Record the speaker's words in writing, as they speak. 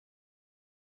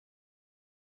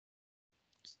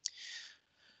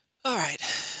All right,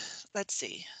 let's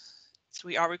see. So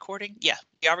we are recording? Yeah,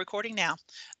 we are recording now.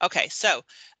 Okay, so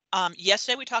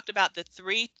yesterday we talked about the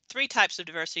three types of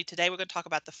diversity. Today we're going to talk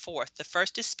about the fourth. The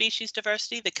first is species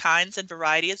diversity, the kinds and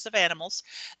varieties of animals.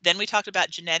 Then we talked about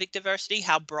genetic diversity,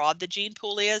 how broad the gene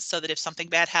pool is, so that if something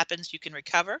bad happens, you can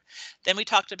recover. Then we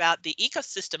talked about the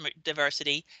ecosystem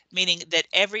diversity, meaning that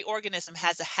every organism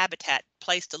has a habitat,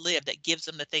 place to live that gives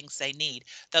them the things they need.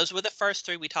 Those were the first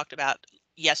three we talked about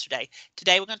yesterday.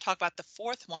 Today we're going to talk about the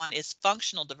fourth one is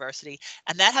functional diversity,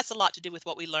 and that has a lot to do with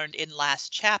what we learned in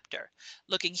last chapter.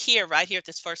 Looking here, right here at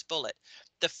this first bullet,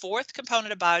 the fourth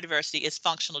component of biodiversity is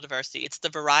functional diversity. It's the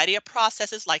variety of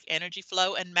processes like energy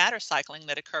flow and matter cycling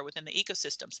that occur within the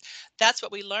ecosystems. That's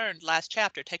what we learned last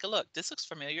chapter. Take a look. This looks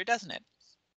familiar, doesn't it?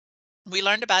 We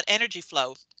learned about energy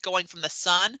flow going from the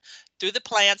sun through the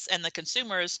plants and the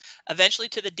consumers, eventually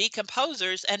to the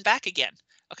decomposers and back again.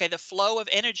 Okay, the flow of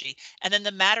energy, and then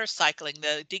the matter cycling,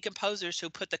 the decomposers who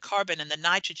put the carbon and the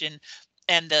nitrogen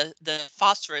and the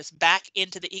phosphorus back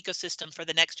into the ecosystem for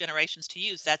the next generations to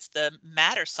use. That's the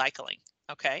matter cycling.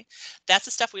 Okay, that's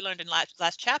the stuff we learned in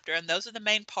last chapter, and those are the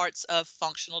main parts of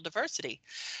functional diversity.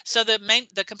 So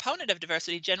the component of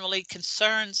diversity generally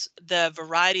concerns the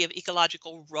variety of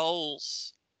ecological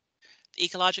roles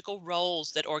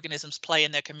that organisms play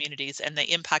in their communities, and they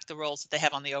impact the roles that they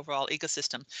have on the overall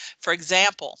ecosystem. For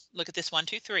example, look at this 1,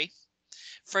 2, 3.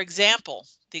 For example,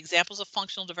 the examples of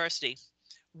functional diversity.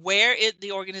 Where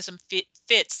the organism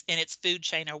fits in its food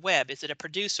chain or web. Is it a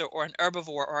producer or an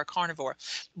herbivore or a carnivore?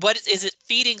 What is it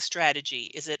feeding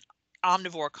strategy? Is it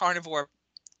omnivore, carnivore,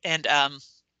 and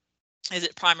is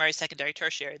it primary, secondary,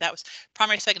 tertiary? That was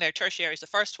primary, secondary, tertiary is the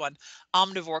first one.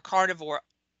 Omnivore, carnivore,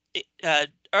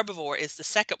 herbivore is the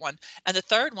second one. And the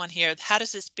third one here, how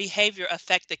does this behavior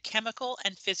affect the chemical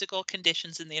and physical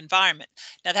conditions in the environment?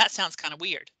 Now that sounds kind of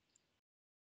weird.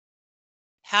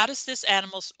 How does this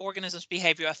animal's organism's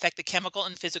behavior affect the chemical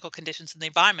and physical conditions in the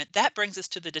environment? That brings us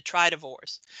to the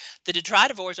detritivores. The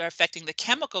detritivores are affecting the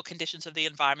chemical conditions of the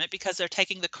environment because they're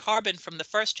taking the carbon from the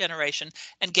first generation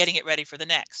and getting it ready for the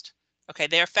next. Okay,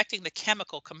 they're affecting the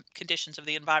chemical conditions of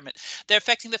the environment. They're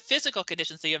affecting the physical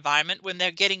conditions of the environment when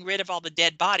they're getting rid of all the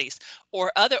dead bodies,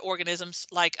 or other organisms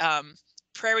like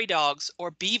prairie dogs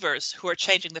or beavers who are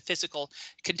changing the physical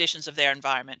conditions of their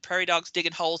environment. Prairie dogs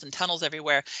digging holes and tunnels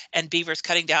everywhere, and beavers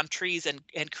cutting down trees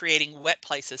and creating wet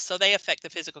places. So they affect the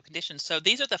physical conditions. So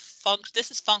these are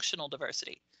this is functional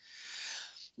diversity.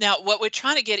 Now, what we're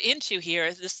trying to get into here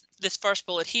is this first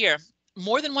bullet here.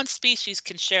 More than one species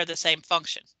can share the same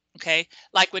function. Okay,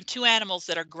 like when two animals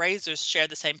that are grazers share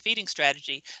the same feeding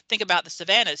strategy. Think about the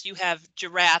savannas. You have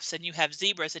giraffes and you have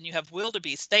zebras and you have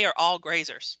wildebeest. They are all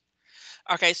grazers.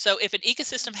 Okay, so if an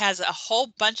ecosystem has a whole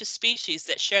bunch of species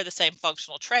that share the same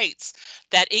functional traits,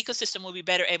 that ecosystem will be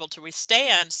better able to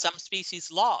withstand some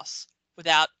species loss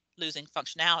without losing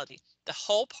functionality. The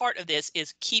whole part of this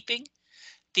is keeping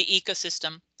the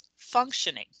ecosystem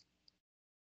functioning,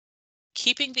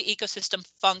 keeping the ecosystem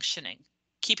functioning,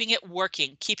 keeping it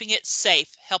working, keeping it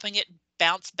safe, helping it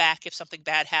bounce back if something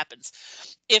bad happens.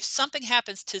 If something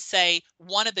happens to, say,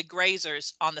 one of the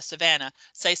grazers on the savanna,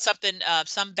 say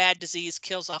some bad disease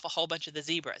kills off a whole bunch of the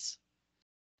zebras,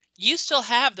 you still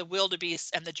have the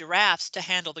wildebeest and the giraffes to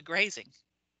handle the grazing.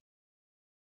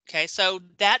 Okay, so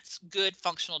that's good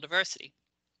functional diversity.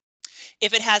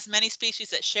 If it has many species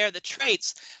that share the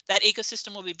traits, that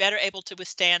ecosystem will be better able to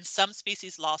withstand some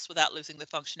species loss without losing the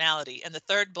functionality. And the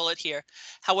third bullet here,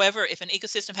 however, if an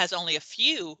ecosystem has only a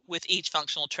few with each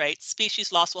functional trait,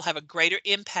 species loss will have a greater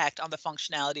impact on the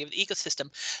functionality of the ecosystem.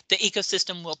 The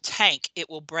ecosystem will tank, it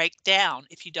will break down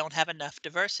if you don't have enough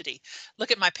diversity.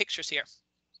 Look at my pictures here.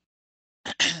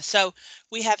 So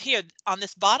we have here on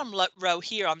this bottom row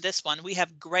here on this one, we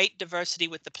have great diversity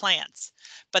with the plants,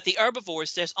 but the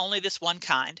herbivores, there's only this one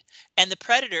kind, and the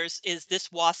predators is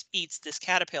this wasp eats this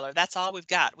caterpillar. That's all we've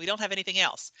got. We don't have anything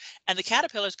else. And the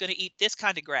caterpillar is going to eat this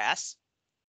kind of grass,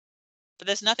 but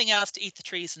there's nothing else to eat the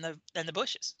trees and the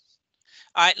bushes.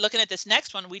 All right, looking at this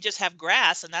next one, we just have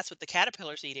grass, and that's what the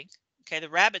caterpillar's eating. Okay, the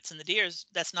rabbits and the deers,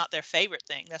 that's not their favorite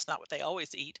thing. That's not what they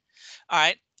always eat. All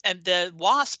right, and the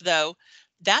wasp, though,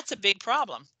 that's a big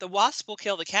problem. The wasp will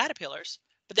kill the caterpillars,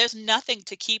 but there's nothing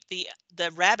to keep the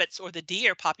rabbits or the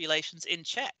deer populations in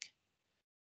check.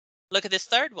 Look at this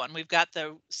third one. We've got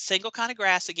the single kind of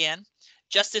grass again,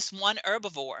 just this one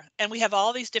herbivore, and we have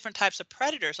all these different types of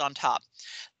predators on top.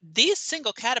 These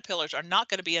single caterpillars are not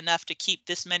going to be enough to keep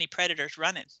this many predators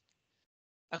running.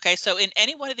 Okay, so in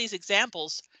any one of these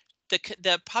examples,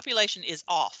 the population is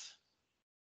off.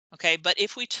 Okay, but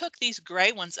if we took these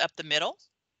gray ones up the middle,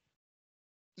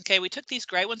 Okay, we took these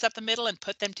gray ones up the middle and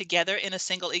put them together in a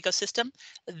single ecosystem.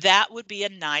 That would be a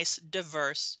nice,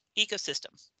 diverse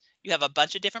ecosystem. You have a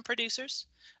bunch of different producers,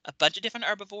 a bunch of different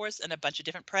herbivores, and a bunch of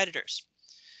different predators.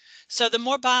 So the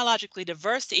more biologically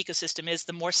diverse the ecosystem is,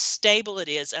 the more stable it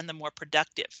is and the more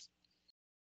productive.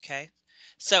 Okay.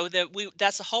 So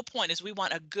that's the whole point, is we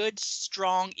want a good,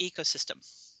 strong ecosystem.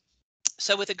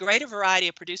 So with a greater variety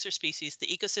of producer species, the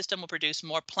ecosystem will produce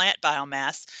more plant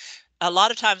biomass. A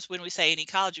lot of times when we say in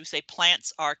ecology, we say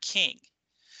plants are king.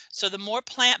 So the more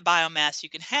plant biomass you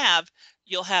can have,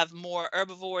 you'll have more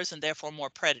herbivores and therefore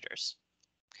more predators.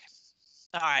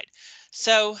 All right.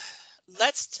 So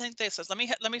let's think this. Let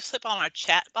me flip on our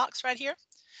chat box right here.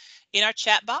 In our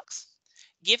chat box,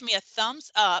 give me a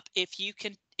thumbs up if you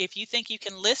think you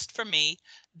can list for me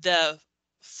the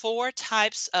 4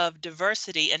 types of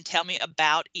diversity and tell me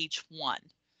about each one.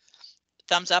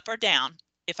 Thumbs up or down.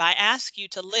 If I ask you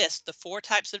to list the 4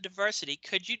 types of diversity,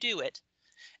 could you do it?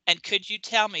 And could you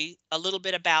tell me a little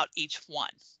bit about each one?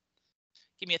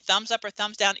 Give me a thumbs up or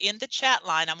thumbs down in the chat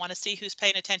line. I want to see who's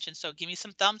paying attention. So give me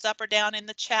some thumbs up or down in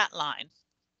the chat line.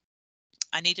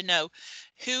 I need to know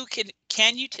who could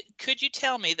you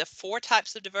tell me the 4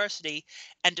 types of diversity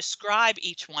and describe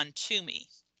each one to me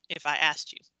if I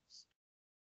asked you?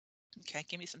 Okay,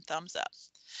 give me some thumbs up.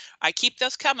 All right, keep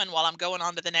those coming while I'm going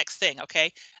on to the next thing,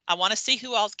 okay? I want to see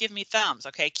who else give me thumbs,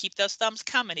 okay? Keep those thumbs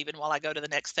coming even while I go to the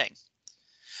next thing.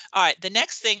 All right, the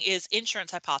next thing is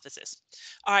insurance hypothesis.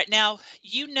 All right, now,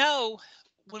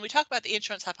 when we talk about the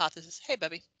insurance hypothesis, hey,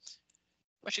 Bubby,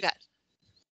 what you got?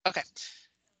 Okay.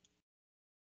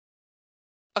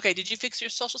 Okay, did you fix your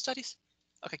social studies?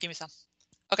 Okay, give me some.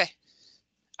 Okay.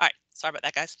 All right, sorry about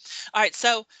that, guys. All right,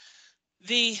 so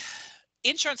the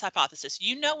insurance hypothesis,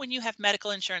 when you have medical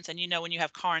insurance and when you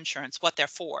have car insurance, what they're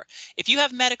for. If you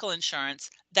have medical insurance,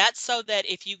 that's so that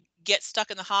if you get stuck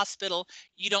in the hospital,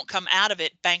 you don't come out of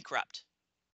it bankrupt.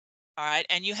 All right.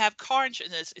 And you have car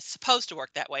insurance. It's supposed to work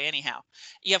that way anyhow.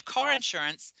 You have car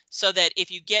insurance so that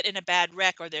if you get in a bad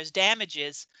wreck or there's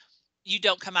damages, you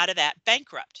don't come out of that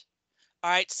bankrupt. All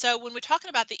right. So when we're talking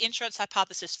about the insurance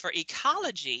hypothesis for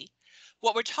ecology,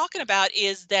 what we're talking about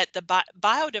is that the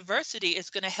biodiversity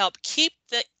is going to help keep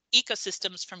the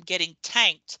ecosystems from getting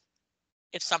tanked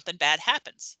if something bad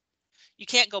happens. You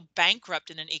can't go bankrupt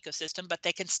in an ecosystem, but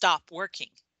they can stop working.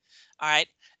 All right.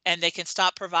 And they can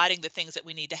stop providing the things that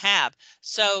we need to have.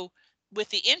 So with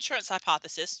the insurance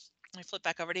hypothesis, let me flip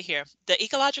back over to here. The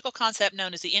ecological concept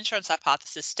known as the insurance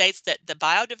hypothesis states that the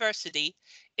biodiversity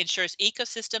ensures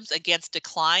ecosystems against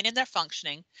decline in their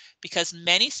functioning because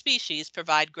many species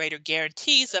provide greater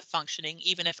guarantees of functioning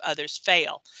even if others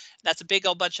fail. That's a big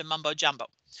old bunch of mumbo jumbo.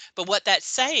 But what that's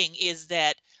saying is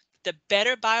that the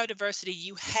better biodiversity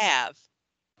you have,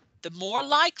 the more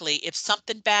likely if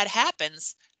something bad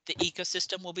happens, the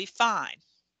ecosystem will be fine.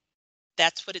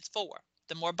 That's what it's for.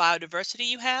 The more biodiversity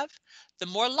you have, the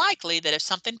more likely that if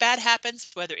something bad happens,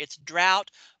 whether it's drought,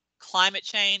 climate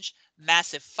change,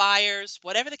 massive fires,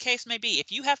 whatever the case may be,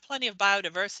 if you have plenty of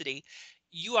biodiversity,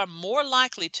 you are more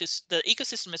likely the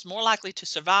ecosystem is more likely to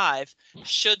survive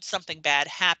should something bad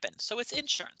happen. So it's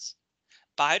insurance.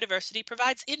 Biodiversity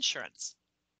provides insurance.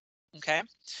 Okay.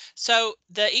 So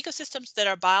the ecosystems that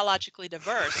are biologically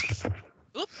diverse,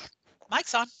 oop,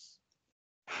 mic's on.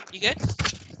 You good?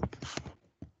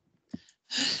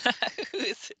 Who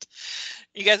is it?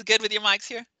 You guys good with your mics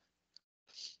here?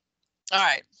 All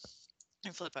right. Let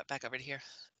me flip it back over to here.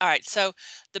 All right. So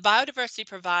the biodiversity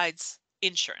provides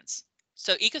insurance.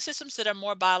 So ecosystems that are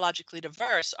more biologically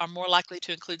diverse are more likely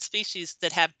to include species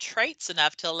that have traits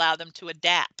enough to allow them to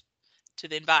adapt to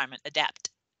the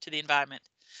environment,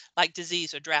 like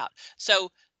disease or drought.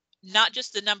 So not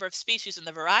just the number of species and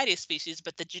the variety of species,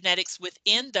 but the genetics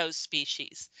within those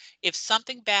species. If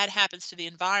something bad happens to the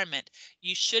environment,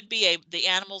 the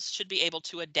animals should be able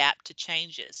to adapt to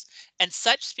changes. And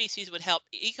such species would help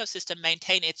ecosystem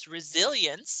maintain its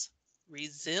resilience.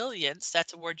 Resilience,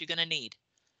 that's a word you're going to need.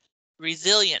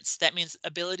 Resilience, that means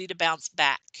ability to bounce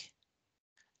back.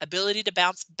 Ability to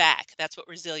bounce back, that's what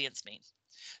resilience means.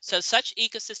 So such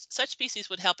species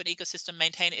would help an ecosystem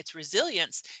maintain its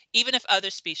resilience even if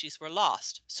other species were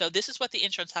lost. So this is what the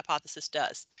insurance hypothesis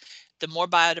does. The more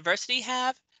biodiversity you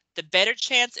have, the better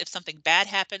chance if something bad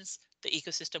happens, the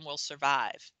ecosystem will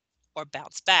survive or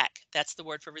bounce back. That's the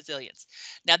word for resilience.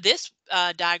 Now this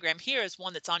diagram here is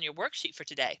one that's on your worksheet for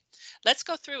today. Let's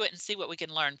go through it and see what we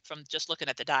can learn from just looking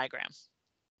at the diagram.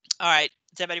 All right,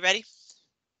 is everybody ready?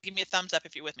 Give me a thumbs up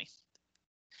if you're with me.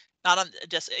 Not on,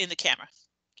 just in the camera.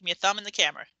 Give me a thumb in the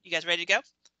camera. You guys ready to go?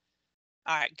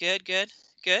 All right, good, good,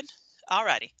 good. All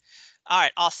righty. All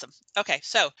right, awesome. Okay,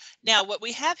 so now what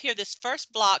we have here, this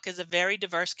first block is a very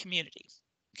diverse community.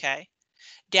 Okay,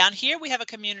 down here we have a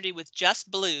community with just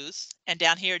blues, and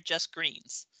down here just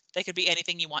greens. They could be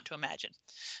anything you want to imagine.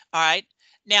 All right,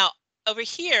 now over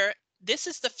here, this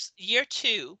is the year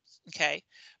 2. Okay,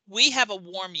 we have a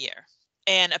warm year,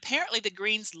 and apparently the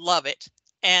greens love it,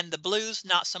 and the blues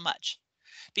not so much,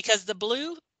 because the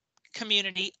blue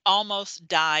community almost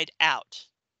died out.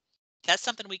 That's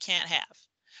something we can't have.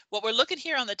 What we're looking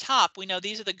here on the top, we know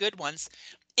these are the good ones.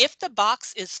 If the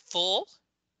box is full,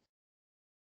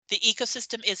 the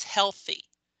ecosystem is healthy.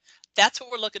 That's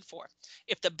what we're looking for.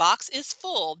 If the box is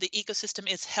full, the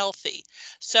ecosystem is healthy.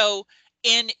 So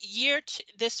in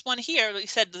this one here, we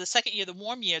said the second year, the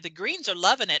warm year, the greens are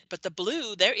loving it, but the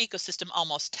blue, their ecosystem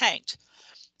almost tanked.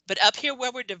 But up here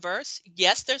where we're diverse,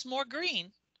 yes, there's more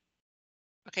green.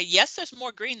 Okay, yes, there's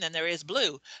more green than there is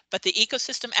blue, but the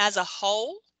ecosystem as a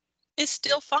whole is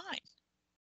still fine.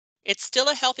 It's still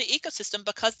a healthy ecosystem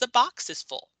because the box is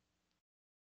full.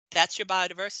 That's your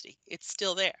biodiversity. It's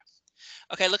still there.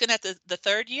 Okay, looking at the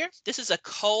third year, this is a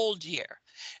cold year,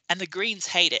 and the greens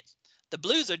hate it. The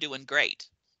blues are doing great.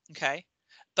 Okay,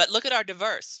 but look at our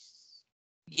diverse.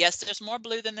 Yes, there's more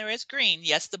blue than there is green.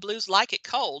 Yes, the blues like it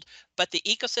cold, but the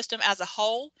ecosystem as a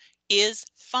whole is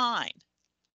fine.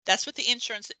 That's what the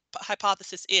insurance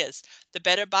hypothesis is. The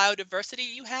better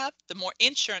biodiversity you have, the more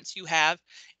insurance you have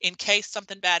in case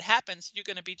something bad happens, you're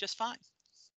going to be just fine.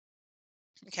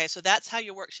 Okay, so that's how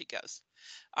your worksheet goes.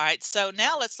 All right, so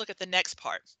now let's look at the next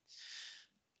part.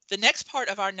 The next part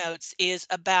of our notes is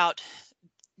about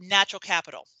natural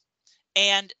capital.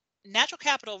 And natural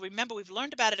capital, remember, we've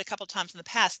learned about it a couple times in the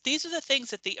past. These are the things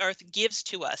that the earth gives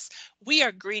to us. We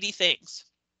are greedy things.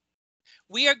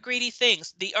 We are greedy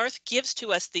things. The earth gives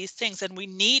to us these things, and we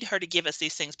need her to give us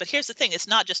these things. But here's the thing, it's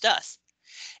not just us.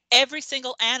 Every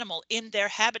single animal in their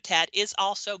habitat is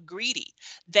also greedy.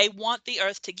 They want the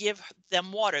earth to give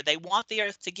them water. They want the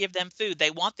earth to give them food.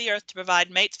 They want the earth to provide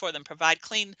mates for them, provide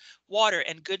clean water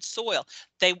and good soil.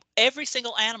 Every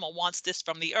single animal wants this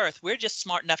from the earth. We're just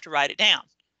smart enough to write it down.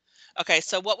 Okay,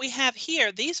 so what we have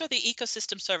here, these are the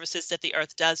ecosystem services that the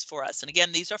earth does for us. And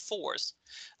again, these are 4s.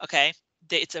 Okay,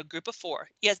 it's a group of 4.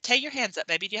 Yes, take your hands up,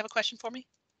 baby. Do you have a question for me?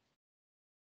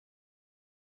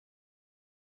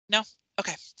 No?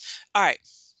 Okay. All right.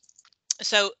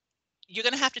 So you're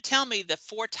going to have to tell me the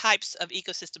 4 types of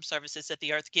ecosystem services that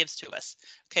the earth gives to us.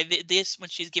 Okay, this, when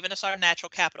she's given us our natural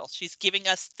capital, she's giving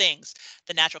us things,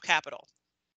 the natural capital.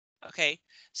 Okay,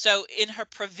 so in her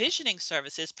provisioning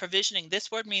services, provisioning,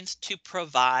 this word means to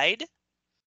provide,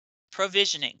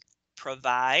 provisioning,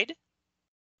 provide.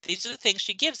 These are the things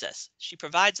she gives us. She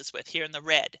provides us with here in the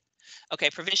red. Okay,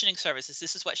 provisioning services,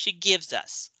 this is what she gives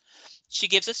us. She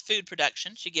gives us food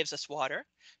production. She gives us water.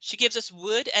 She gives us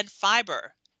wood and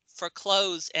fiber for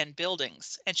clothes and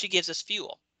buildings, and she gives us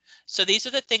fuel. So these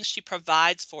are the things she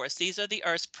provides for us. These are the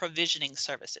Earth's provisioning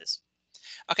services.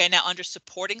 Okay, now under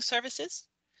supporting services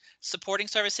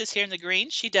here in the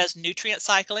green, she does nutrient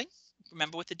cycling.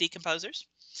 Remember with the decomposers.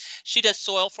 She does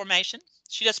soil formation.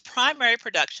 She does primary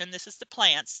production. This is the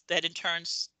plants that in turn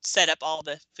set up all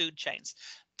the food chains.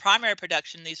 Primary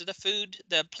production, these are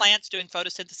the plants doing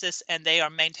photosynthesis, and they are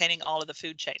maintaining all of the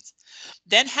food chains.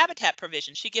 Then habitat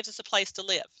provision, she gives us a place to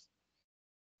live.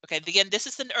 Okay, again, this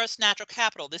is the Earth's natural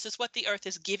capital. This is what the Earth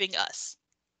is giving us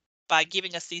by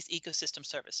giving us these ecosystem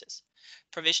services.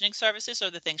 Provisioning services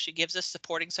are the things she gives us,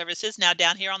 supporting services. Now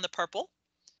down here on the purple,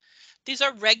 these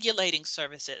are regulating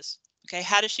services. Okay,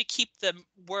 how does she keep the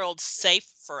world safe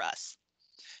for us?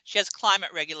 She has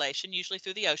climate regulation, usually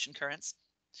through the ocean currents.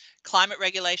 Climate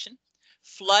regulation,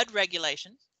 flood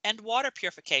regulation, and water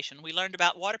purification. We learned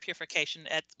about water purification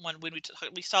when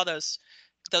we saw those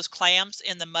clams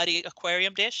in the muddy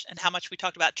aquarium dish, and how much we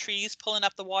talked about trees pulling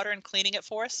up the water and cleaning it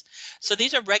for us. So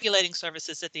these are regulating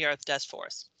services that the earth does for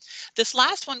us. This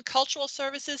last one, cultural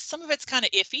services, some of it's kind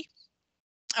of iffy.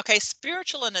 Okay,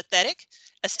 spiritual and aesthetic,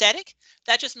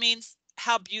 that just means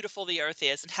how beautiful the earth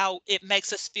is and how it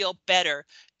makes us feel better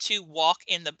to walk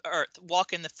in the earth,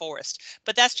 walk in the forest.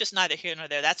 But that's just neither here nor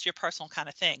there. That's your personal kind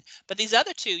of thing. But these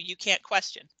other 2 you can't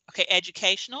question. Okay,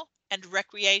 educational and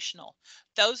recreational.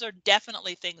 Those are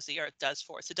definitely things the earth does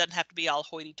for us. It doesn't have to be all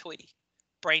hoity-toity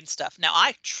brain stuff. Now,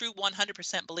 I true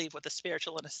 100% believe with the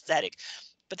spiritual and aesthetic,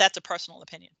 but that's a personal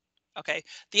opinion. Okay,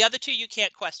 the other 2 you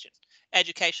can't question,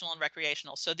 educational and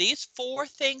recreational. So these 4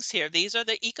 things here, these are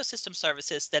the ecosystem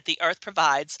services that the earth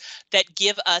provides that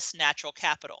give us natural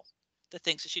capital, the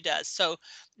things that she does. So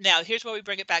now here's where we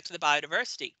bring it back to the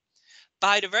biodiversity.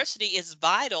 Biodiversity is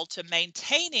vital to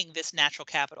maintaining this natural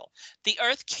capital. The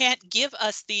earth can't give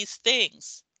us these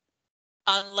things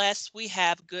unless we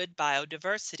have good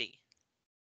biodiversity.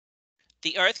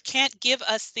 The earth can't give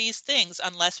us these things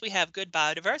unless we have good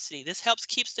biodiversity. This helps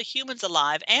keeps the humans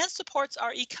alive and supports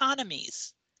our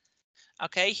economies.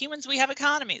 Okay, humans, we have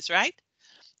economies, right?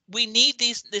 We need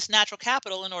this natural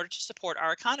capital in order to support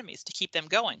our economies, to keep them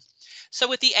going. So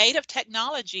with the aid of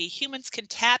technology, humans can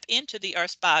tap into the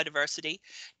Earth's biodiversity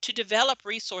to develop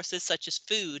resources such as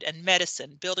food and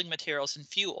medicine, building materials and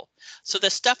fuel. So the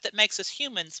stuff that makes us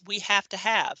humans, we have to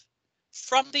have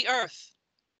from the Earth.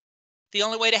 The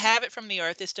only way to have it from the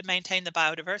Earth is to maintain the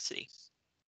biodiversity.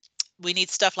 We need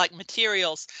stuff like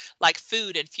materials, like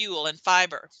food and fuel and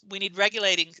fiber. We need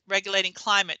regulating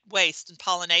climate, waste, and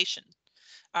pollination.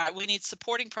 We need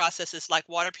supporting processes like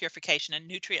water purification and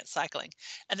nutrient cycling.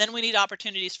 And then we need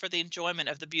opportunities for the enjoyment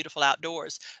of the beautiful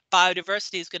outdoors.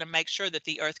 Biodiversity is going to make sure that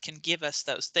the earth can give us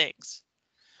those things.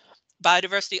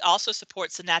 Biodiversity also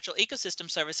supports the natural ecosystem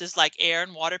services like air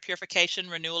and water purification,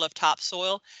 renewal of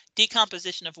topsoil,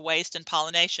 decomposition of waste, and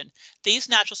pollination. These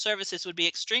natural services would be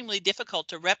extremely difficult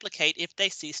to replicate if they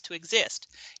ceased to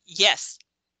exist. Yes,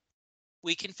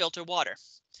 we can filter water.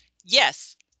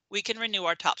 Yes, we can renew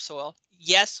our topsoil.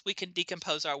 Yes, we can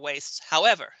decompose our wastes.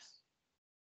 However,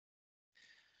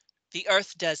 the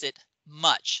earth does it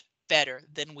much better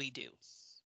than we do.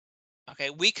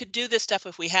 Okay, we could do this stuff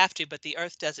if we have to, but the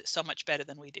earth does it so much better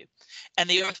than we do. And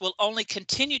the earth will only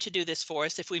continue to do this for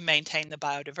us if we maintain the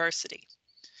biodiversity.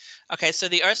 Okay, so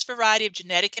the Earth's variety of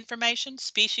genetic information,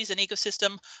 species, and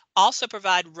ecosystem also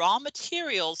provide raw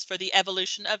materials for the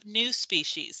evolution of new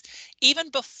species. Even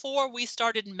before we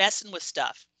started messing with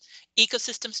stuff,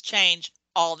 ecosystems change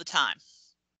all the time.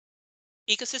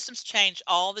 Ecosystems change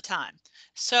all the time.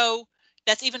 So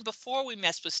that's even before we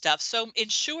mess with stuff. So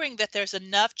ensuring that there's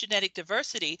enough genetic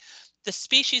diversity, the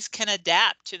species can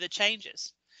adapt to the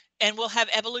changes. And we'll have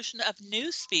evolution of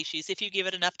new species if you give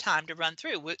it enough time to run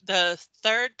through. The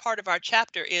third part of our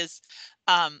chapter is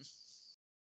um,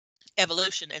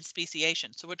 evolution and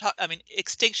speciation. So we'll talk, I mean,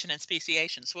 extinction and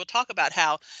speciation. So we'll talk about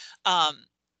how um,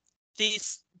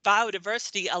 these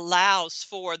biodiversity allows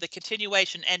for the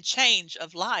continuation and change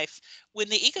of life when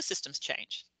the ecosystems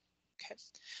change. Okay.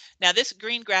 Now this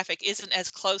green graphic isn't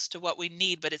as close to what we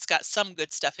need, but it's got some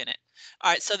good stuff in it.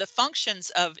 All right, so the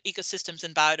functions of ecosystems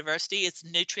and biodiversity, it's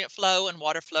nutrient flow and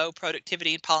water flow,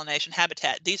 productivity and pollination,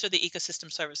 habitat. These are the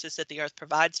ecosystem services that the earth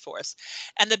provides for us.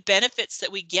 And the benefits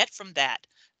that we get from that: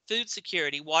 food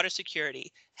security, water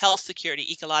security, health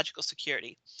security, ecological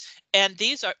security. And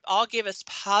these are all give us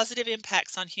positive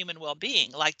impacts on human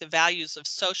well-being, like the values of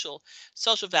social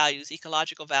values,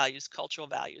 ecological values, cultural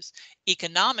values,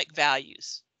 economic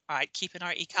values, all right, keeping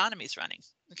our economies running.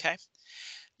 Okay.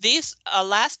 These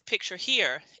last picture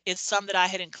here is some that I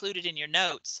had included in your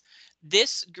notes.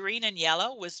 This green and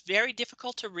yellow was very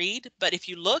difficult to read, but if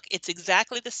you look, it's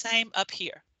exactly the same up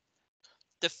here.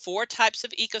 The 4 types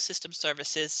of ecosystem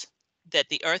services that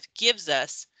the earth gives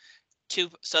us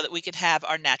so that we can have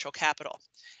our natural capital.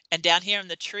 And down here in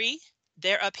the tree,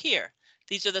 they're up here.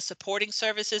 These are the supporting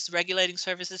services, regulating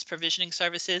services, provisioning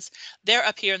services. They're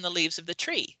up here in the leaves of the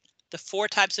tree, the 4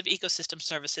 types of ecosystem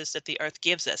services that the earth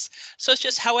gives us. So it's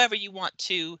just however you want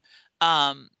to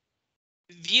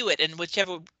view it, in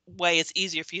whichever way is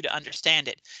easier for you to understand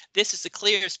it. This is the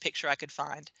clearest picture I could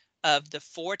find of the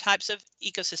 4 types of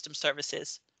ecosystem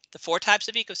services,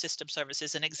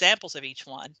 and examples of each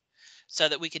one, so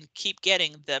that we can keep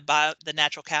getting the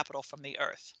natural capital from the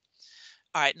earth.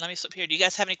 All right, let me flip here. Do you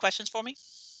guys have any questions for me?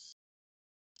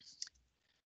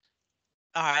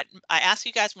 All right, I asked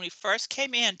you guys when we first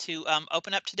came in to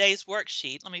open up today's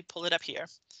worksheet. Let me pull it up here.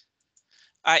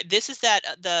 All right, this is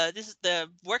the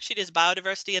worksheet is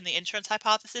biodiversity and the insurance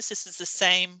hypothesis. This is the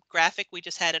same graphic we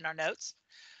just had in our notes.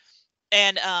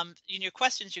 And in your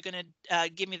questions, you're going to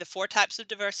give me the 4 types of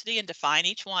diversity and define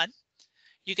each one.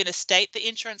 You're going to state the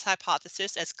insurance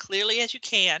hypothesis as clearly as you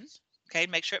can. Okay,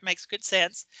 make sure it makes good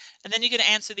sense. And then you're going to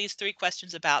answer these 3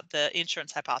 questions about the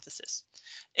insurance hypothesis.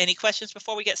 Any questions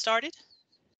before we get started?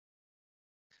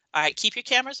 All right, keep your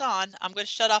cameras on. I'm going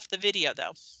to shut off the video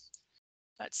though.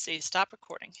 Let's see, stop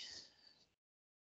recording.